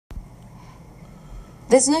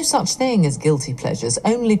There's no such thing as guilty pleasures,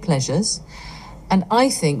 only pleasures. And I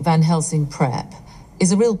think Van Helsing Prep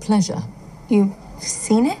is a real pleasure. You've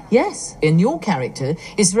seen it? Yes. And your character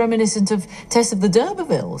is reminiscent of Tess of the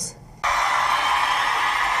D'Urbervilles.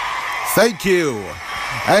 Thank you.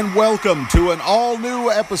 And welcome to an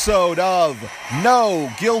all-new episode of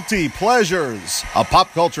No Guilty Pleasures, a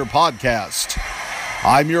pop culture podcast.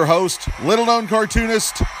 I'm your host, little-known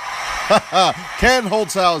cartoonist, Ken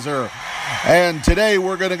Holtzhouser. And today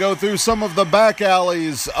we're going to go through some of the back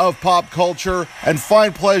alleys of pop culture and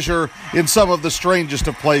find pleasure in some of the strangest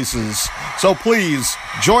of places. So please,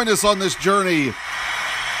 join us on this journey.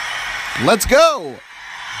 Let's go!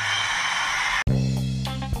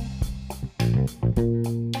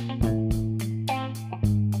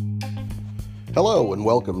 Hello and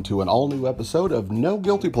welcome to an all-new episode of No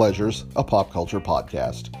Guilty Pleasures, a pop culture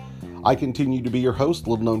podcast. I continue to be your host,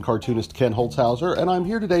 little-known cartoonist Ken Holtzhouser, and I'm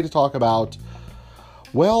here today to talk about,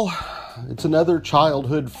 well, it's another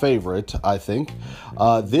childhood favorite, I think.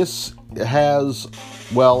 This has,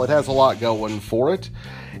 well, it has a lot going for it.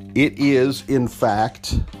 It is, in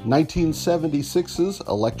fact, 1976's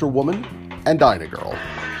Electrawoman and Dynagirl.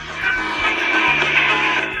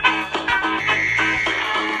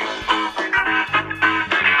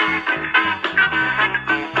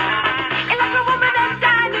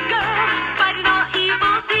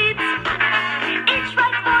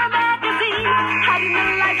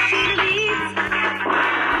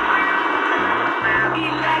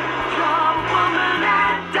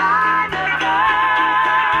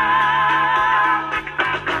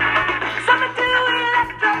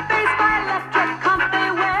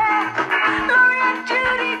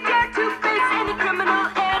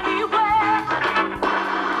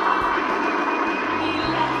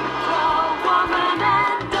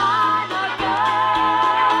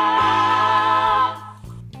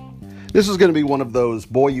 This is going to be one of those,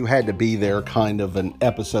 boy, you had to be there kind of an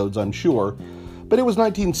episodes, I'm sure. But it was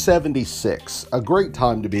 1976, a great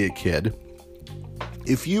time to be a kid.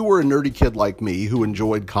 If you were a nerdy kid like me who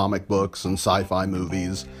enjoyed comic books and sci-fi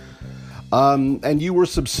movies, and you were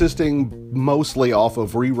subsisting mostly off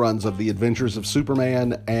of reruns of The Adventures of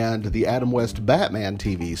Superman and the Adam West Batman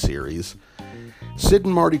TV series, Sid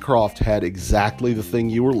and Marty Krofft had exactly the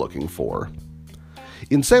thing you were looking for.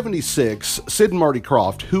 In 76, Sid and Marty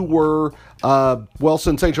Krofft, who were,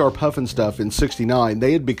 since H.R. Pufnstuf in 69,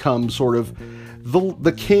 they had become sort of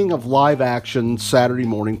the king of live-action Saturday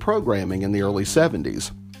morning programming in the early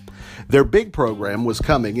 70s. Their big program was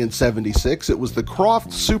coming in 76. It was the Krofft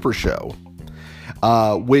Supershow,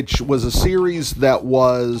 which was a series that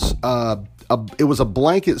was, it was a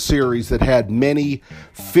blanket series that had many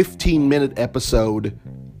 15-minute episode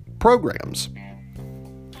programs.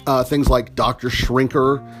 Things like Dr.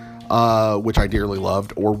 Shrinker, which I dearly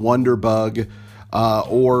loved, or Wonder Bug,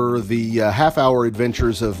 or the half-hour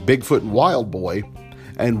adventures of Bigfoot and Wild Boy.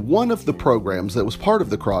 And one of the programs that was part of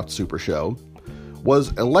the Krofft Supershow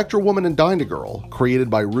was Electrawoman and Dynagirl, created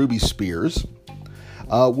by Ruby Spears,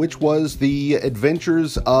 which was the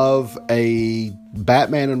adventures of a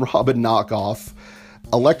Batman and Robin knockoff,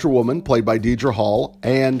 Electrawoman, played by Deidre Hall,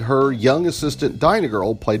 and her young assistant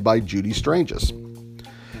Dynagirl, played by Judy Strangis.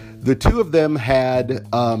 The two of them had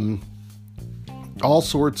all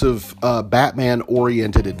sorts of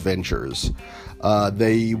Batman-oriented adventures.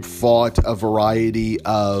 They fought a variety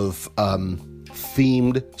of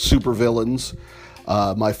themed supervillains.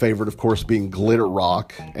 My favorite, of course, being Glitter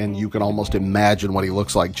Rock, and you can almost imagine what he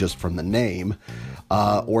looks like just from the name.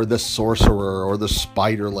 Or the Sorcerer, or the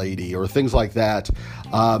Spider Lady, or things like that.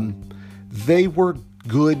 They were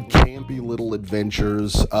good, campy little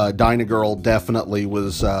adventures. Dynagirl definitely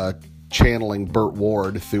was channeling Burt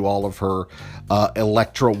Ward through all of her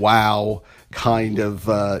Electra WOW kind of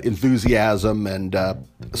enthusiasm and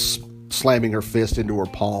slamming her fist into her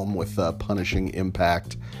palm with punishing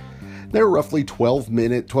impact. They were roughly 12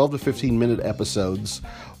 to 15 minute episodes,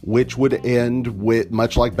 which would end with,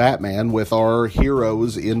 much like Batman, with our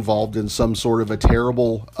heroes involved in some sort of a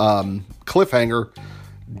terrible cliffhanger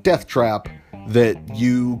death trap that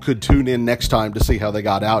you could tune in next time to see how they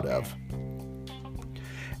got out of.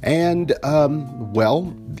 And,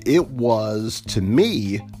 it was, to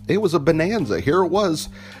me, it was a bonanza. Here it was,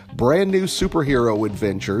 brand new superhero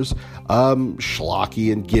adventures,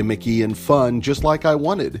 schlocky and gimmicky and fun, just like I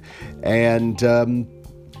wanted. And then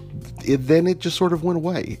it just sort of went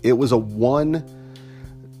away. It was a one-year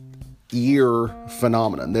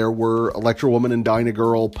phenomenon. There were Electrawoman and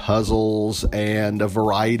Dynagirl puzzles and a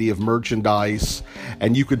variety of merchandise,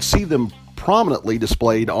 and you could see them prominently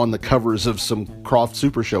displayed on the covers of some Krofft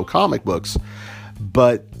Supershow comic books.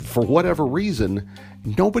 But for whatever reason,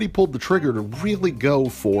 nobody pulled the trigger to really go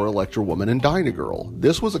for Electrawoman and Dynagirl.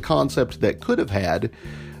 This was a concept that could have had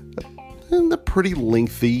a pretty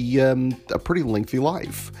lengthy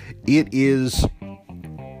life. It is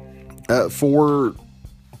for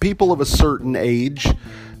people of a certain age.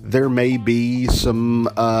 There may be some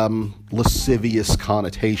lascivious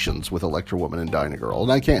connotations with Electrawoman and Dynagirl,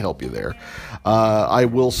 and I can't help you there. I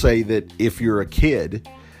will say that if you're a kid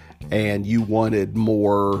and you wanted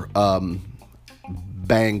more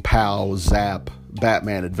bang, pow, zap,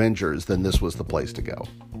 Batman adventures, then this was the place to go.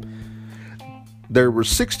 There were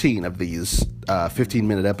 16 of these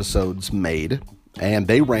 15-minute episodes made, and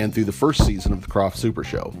they ran through the first season of the Krofft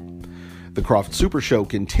Supershow. The Krofft Supershow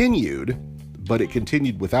continued, but it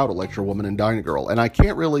continued without Electrawoman and Dynagirl, and I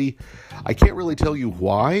can't really tell you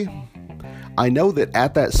why. I know that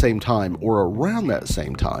at that same time, or around that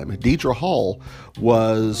same time, Deidre Hall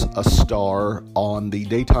was a star on the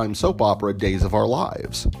daytime soap opera Days of Our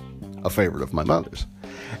Lives, a favorite of my mother's.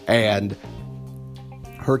 And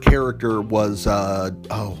her character was,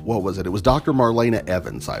 what was it? It was Dr. Marlena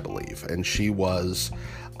Evans, I believe. And she was,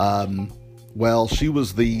 she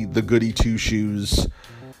was the goody two-shoes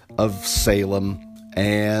of Salem.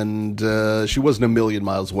 And she wasn't a million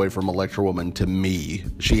miles away from Electrawoman to me.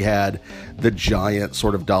 She had the giant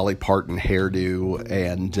sort of Dolly Parton hairdo,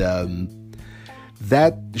 and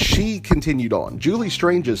that she continued on. Julie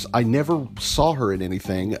Stranges, I never saw her in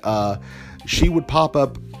anything. She would pop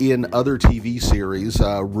up in other TV series,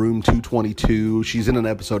 Room 222. She's in an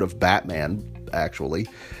episode of Batman, actually.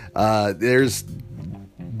 But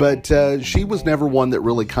she was never one that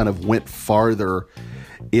really kind of went farther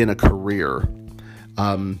in a career.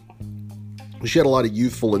 She had a lot of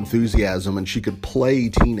youthful enthusiasm, and she could play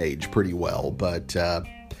teenage pretty well, but I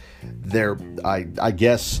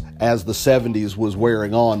guess as the 70s was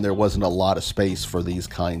wearing on, there wasn't a lot of space for these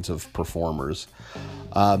kinds of performers.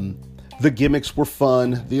 The gimmicks were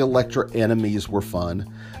fun. The Electra enemies were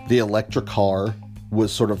fun. The Electra car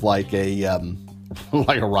was sort of like a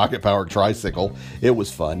rocket-powered tricycle. It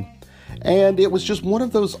was fun. And it was just one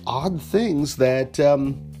of those odd things that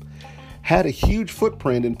had a huge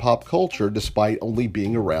footprint in pop culture despite only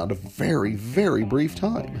being around a very, very brief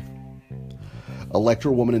time.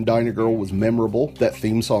 Electrawoman and Dynagirl was memorable. That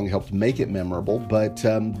theme song helped make it memorable, but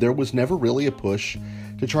there was never really a push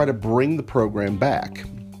to try to bring the program back.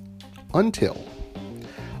 Until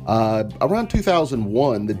around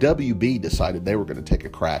 2001, the WB decided they were going to take a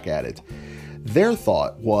crack at it. Their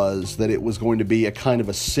thought was that it was going to be a kind of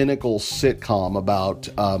a cynical sitcom about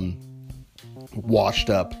washed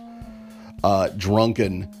up,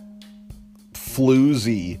 drunken,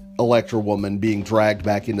 floozy Electrawoman being dragged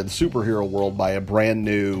back into the superhero world by a brand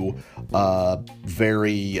new,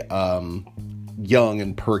 very young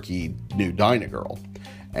and perky new Dynagirl.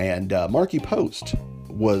 And Marky Post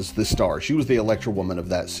was the star. She was the Electrawoman of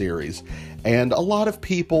that series. And a lot of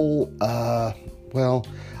people,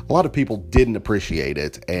 didn't appreciate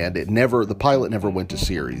it, and the pilot never went to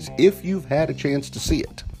series. If you've had a chance to see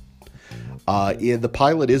it, the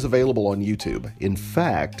pilot is available on YouTube. In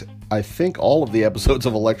fact, I think all of the episodes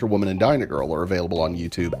of Electrawoman and Dynagirl are available on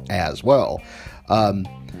YouTube as well.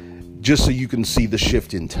 Just so you can see the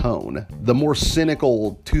shift in tone. The more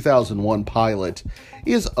cynical 2001 pilot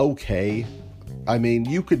is okay. I mean,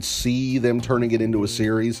 you could see them turning it into a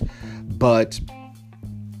series, but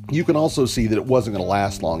you can also see that it wasn't going to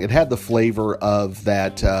last long. It had the flavor of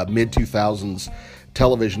that mid-2000s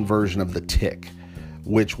television version of The Tick,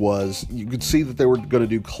 which was, you could see that they were going to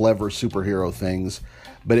do clever superhero things,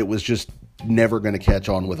 but it was just never going to catch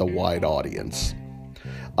on with a wide audience.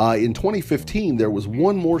 In 2015, there was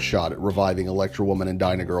one more shot at reviving Electrawoman and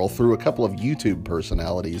Dynagirl through a couple of YouTube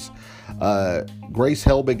personalities. Grace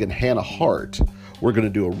Helbig and Hannah Hart were going to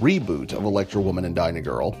do a reboot of Electrawoman and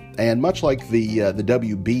Dynagirl, and much like the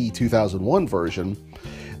WB 2001 version,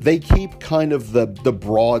 they keep kind of the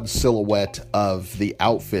broad silhouette of the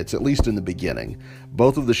outfits, at least in the beginning.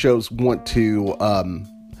 Both of the shows want to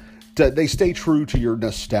they stay true to your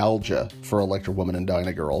nostalgia for Electrawoman and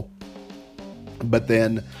Dynagirl. But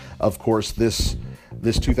then, of course, this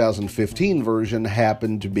 2015 version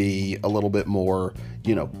happened to be a little bit more,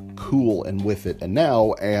 cool and with it and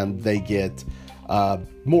now, and they get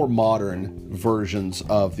more modern versions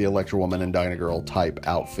of the Electrawoman and Dynagirl type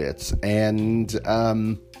outfits. And,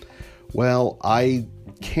 I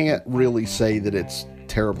can't really say that it's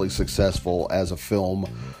terribly successful as a film,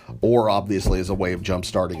 or obviously as a way of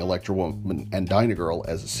jump-starting Electrawoman and Dynagirl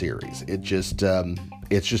as a series. It's just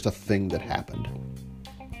a thing that happened.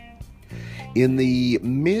 In the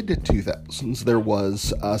mid-2000s, there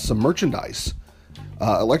was some merchandise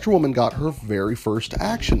Electrawoman got her very first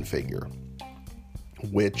action figure,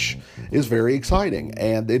 which is very exciting.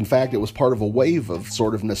 And in fact, it was part of a wave of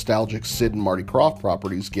sort of nostalgic Sid and Marty Krofft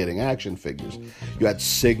properties getting action figures. You had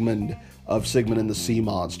Sigmund and the Sea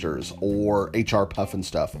Monsters, or H.R.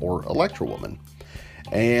 Pufnstuf, or Electrawoman.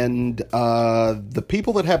 And the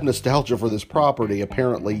people that have nostalgia for this property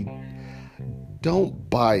apparently don't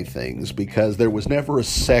buy things, because there was never a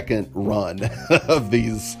second run of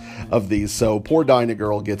these. So poor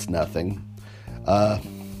Dynagirl gets nothing.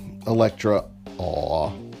 Electra,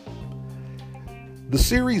 aw. The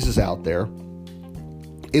series is out there.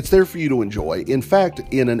 It's there for you to enjoy. In fact,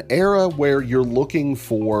 in an era where you're looking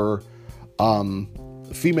for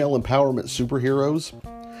female empowerment superheroes,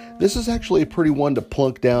 this is actually a pretty one to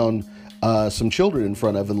plunk down some children in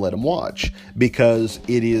front of and let them watch, because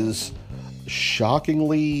it is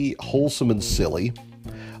shockingly wholesome and silly.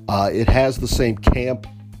 It has the same camp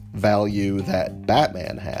value that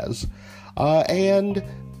Batman has, and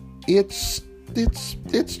it's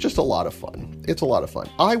just a lot of fun. It's a lot of fun.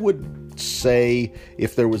 I would say,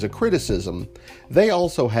 if there was a criticism, they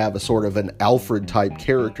also have a sort of an Alfred type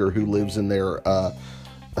character who lives in their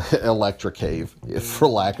Electra cave, for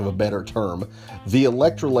lack of a better term. The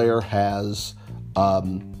Electra lair has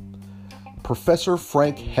Professor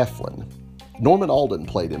Frank Heflin. Norman Alden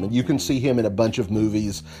played him, and you can see him in a bunch of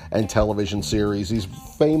movies and television series. He's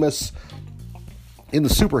famous in the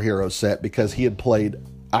superhero set because he had played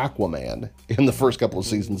Aquaman in the first couple of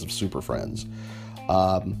seasons of Super Friends.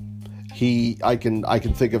 I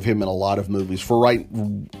can think of him in a lot of movies.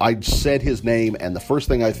 I said his name, and the first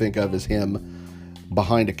thing I think of is him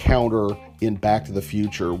behind a counter in Back to the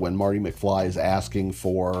Future when Marty McFly is asking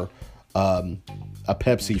for a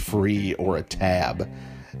Pepsi Free or a Tab,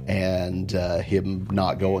 and him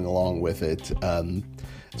not going along with it.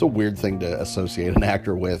 It's a weird thing to associate an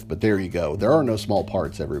actor with, but there you go. There are no small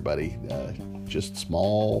parts, everybody. Just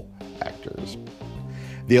small actors.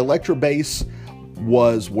 The Electra base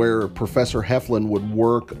was where Professor Heflin would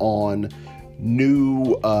work on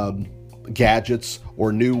new gadgets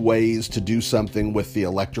or new ways to do something with the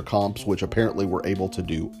Electra comps, which apparently were able to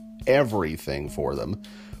do everything for them,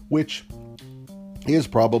 which is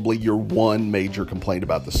probably your one major complaint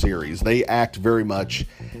about the series. They act very much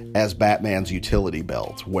as Batman's utility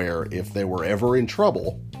belt, where if they were ever in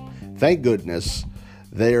trouble, thank goodness,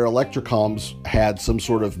 their Electrocomms had some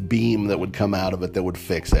sort of beam that would come out of it that would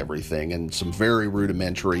fix everything, and some very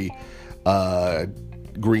rudimentary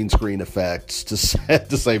green screen effects to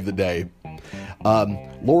save the day.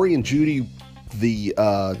 Laurie and Judy, the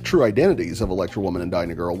true identities of Electrawoman and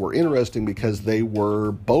Dynagirl, were interesting because they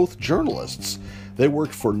were both journalists. They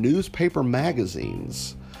worked for newspaper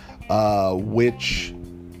magazines, which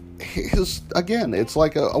is, again, it's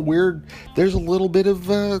like a weird, there's a little bit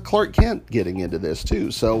of Clark Kent getting into this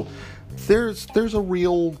too. So there's a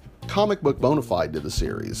real comic book bona fide to the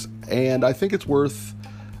series, and I think it's worth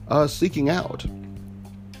seeking out.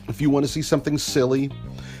 If you want to see something silly,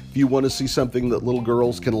 if you want to see something that little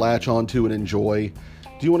girls can latch onto and enjoy,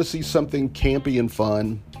 do you want to see something campy and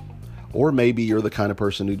fun, or maybe you're the kind of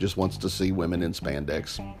person who just wants to see women in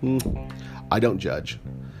spandex, I don't judge.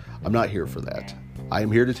 I'm not here for that. I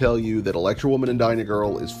am here to tell you that Electrawoman and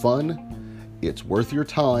Dynagirl is fun. It's worth your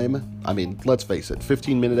time. I mean, let's face it,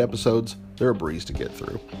 15-minute episodes, they're a breeze to get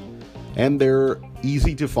through. And they're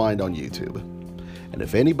easy to find on YouTube. And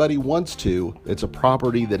if anybody wants to, it's a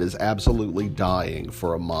property that is absolutely dying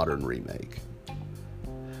for a modern remake.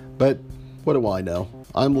 But what do I know?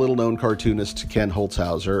 I'm little-known cartoonist Ken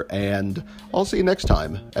Holtzhouser, and I'll see you next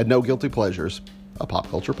time at No Guilty Pleasures, a pop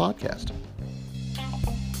culture podcast.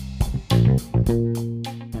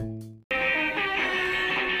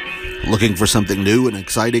 Looking for something new and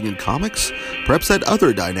exciting in comics? Perhaps that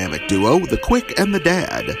other dynamic duo, the Quick and the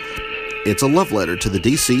Dad. It's a love letter to the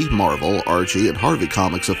DC, Marvel, Archie, and Harvey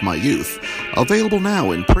comics of my youth. Available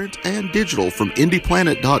now in print and digital from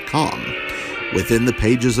IndiePlanet.com. Within the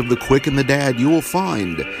pages of the Quick and the Dad, you will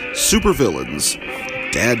find supervillains,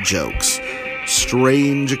 dad jokes,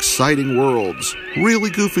 strange, exciting worlds,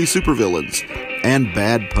 really goofy supervillains, and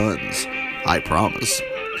bad puns. I promise.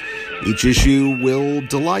 Each issue will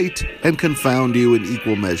delight and confound you in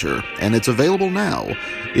equal measure, and it's available now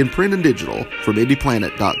in print and digital from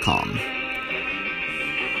IndiePlanet.com.